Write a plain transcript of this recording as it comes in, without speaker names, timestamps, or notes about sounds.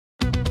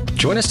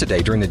Join us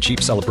today during the Jeep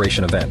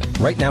Celebration event.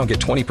 Right now, get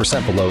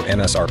 20% below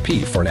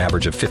MSRP for an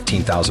average of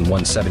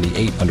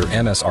 $15,178 under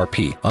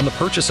MSRP on the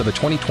purchase of a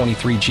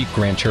 2023 Jeep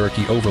Grand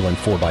Cherokee Overland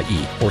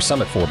 4xE or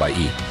Summit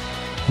 4xE.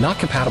 Not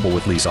compatible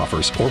with lease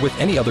offers or with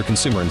any other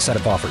consumer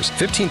incentive offers.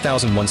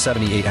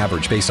 $15,178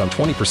 average based on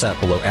 20%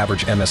 below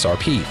average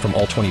MSRP from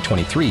all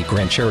 2023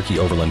 Grand Cherokee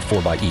Overland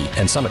 4xE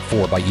and Summit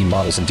 4xE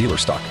models in dealer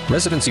stock.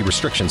 Residency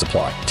restrictions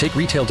apply. Take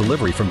retail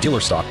delivery from dealer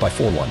stock by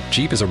 4/1.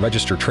 Jeep is a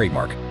registered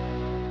trademark.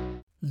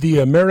 The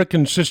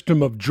American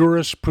system of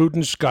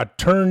jurisprudence got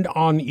turned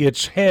on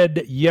its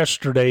head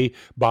yesterday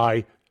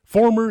by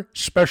former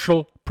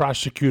Special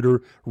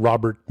Prosecutor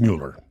Robert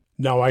Mueller.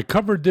 Now, I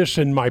covered this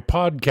in my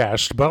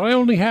podcast, but I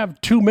only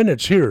have 2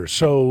 minutes here,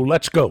 so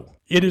let's go.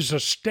 It is a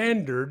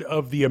standard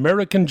of the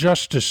American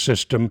justice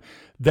system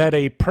that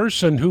a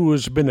person who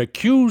has been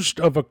accused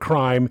of a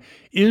crime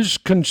is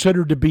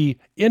considered to be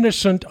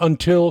innocent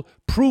until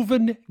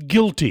proven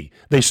guilty.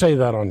 They say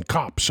that on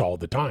cops all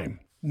the time.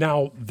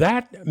 Now,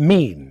 that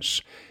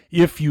means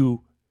if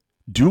you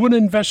do an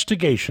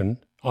investigation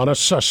on a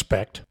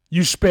suspect,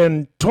 you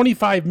spend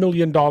 $25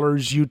 million,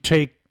 you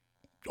take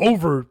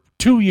over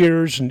 2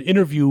 years and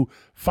interview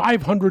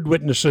 500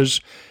 witnesses,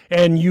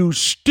 and you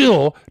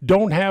still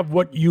don't have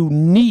what you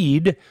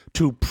need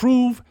to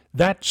prove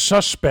that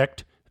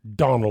suspect,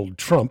 Donald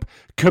Trump,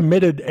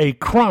 committed a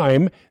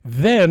crime,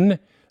 then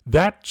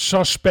that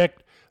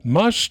suspect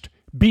must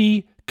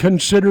be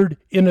considered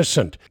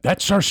innocent.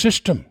 That's our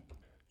system.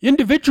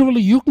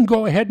 Individually, you can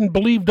go ahead and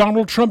believe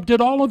Donald Trump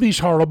did all of these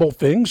horrible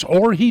things,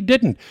 or he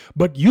didn't,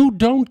 but you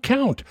don't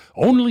count.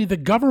 Only the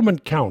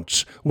government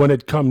counts when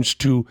it comes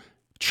to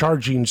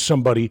charging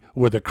somebody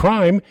with a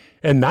crime,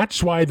 and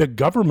that's why the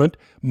government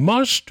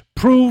must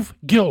prove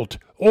guilt,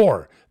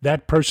 or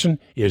that person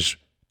is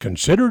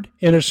considered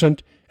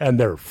innocent and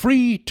they're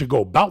free to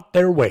go about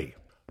their way.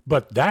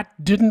 But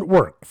that didn't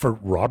work for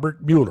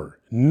Robert Mueller.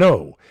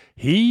 No,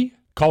 he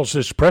calls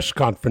this press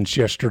conference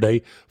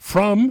yesterday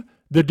from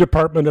the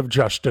Department of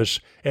Justice,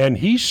 and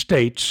he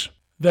states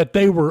that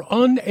they were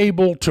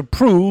unable to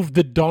prove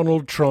that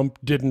Donald Trump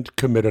didn't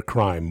commit a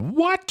crime.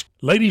 What?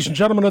 Ladies and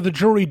gentlemen of the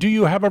jury, do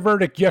you have a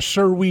verdict? Yes,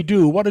 sir, we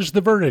do. What is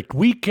the verdict?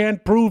 We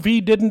can't prove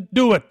he didn't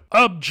do it.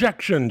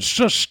 Objection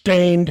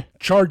sustained.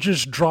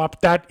 Charges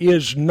dropped. That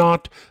is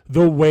not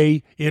the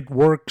way it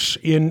works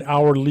in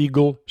our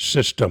legal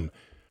system.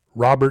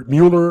 Robert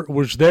Mueller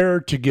was there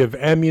to give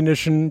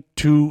ammunition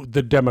to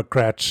the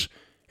Democrats,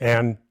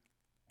 and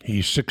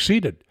he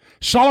succeeded.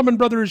 Solomon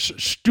Brothers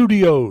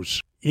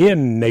Studios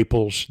in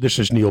Naples. This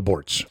is Neil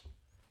Bortz.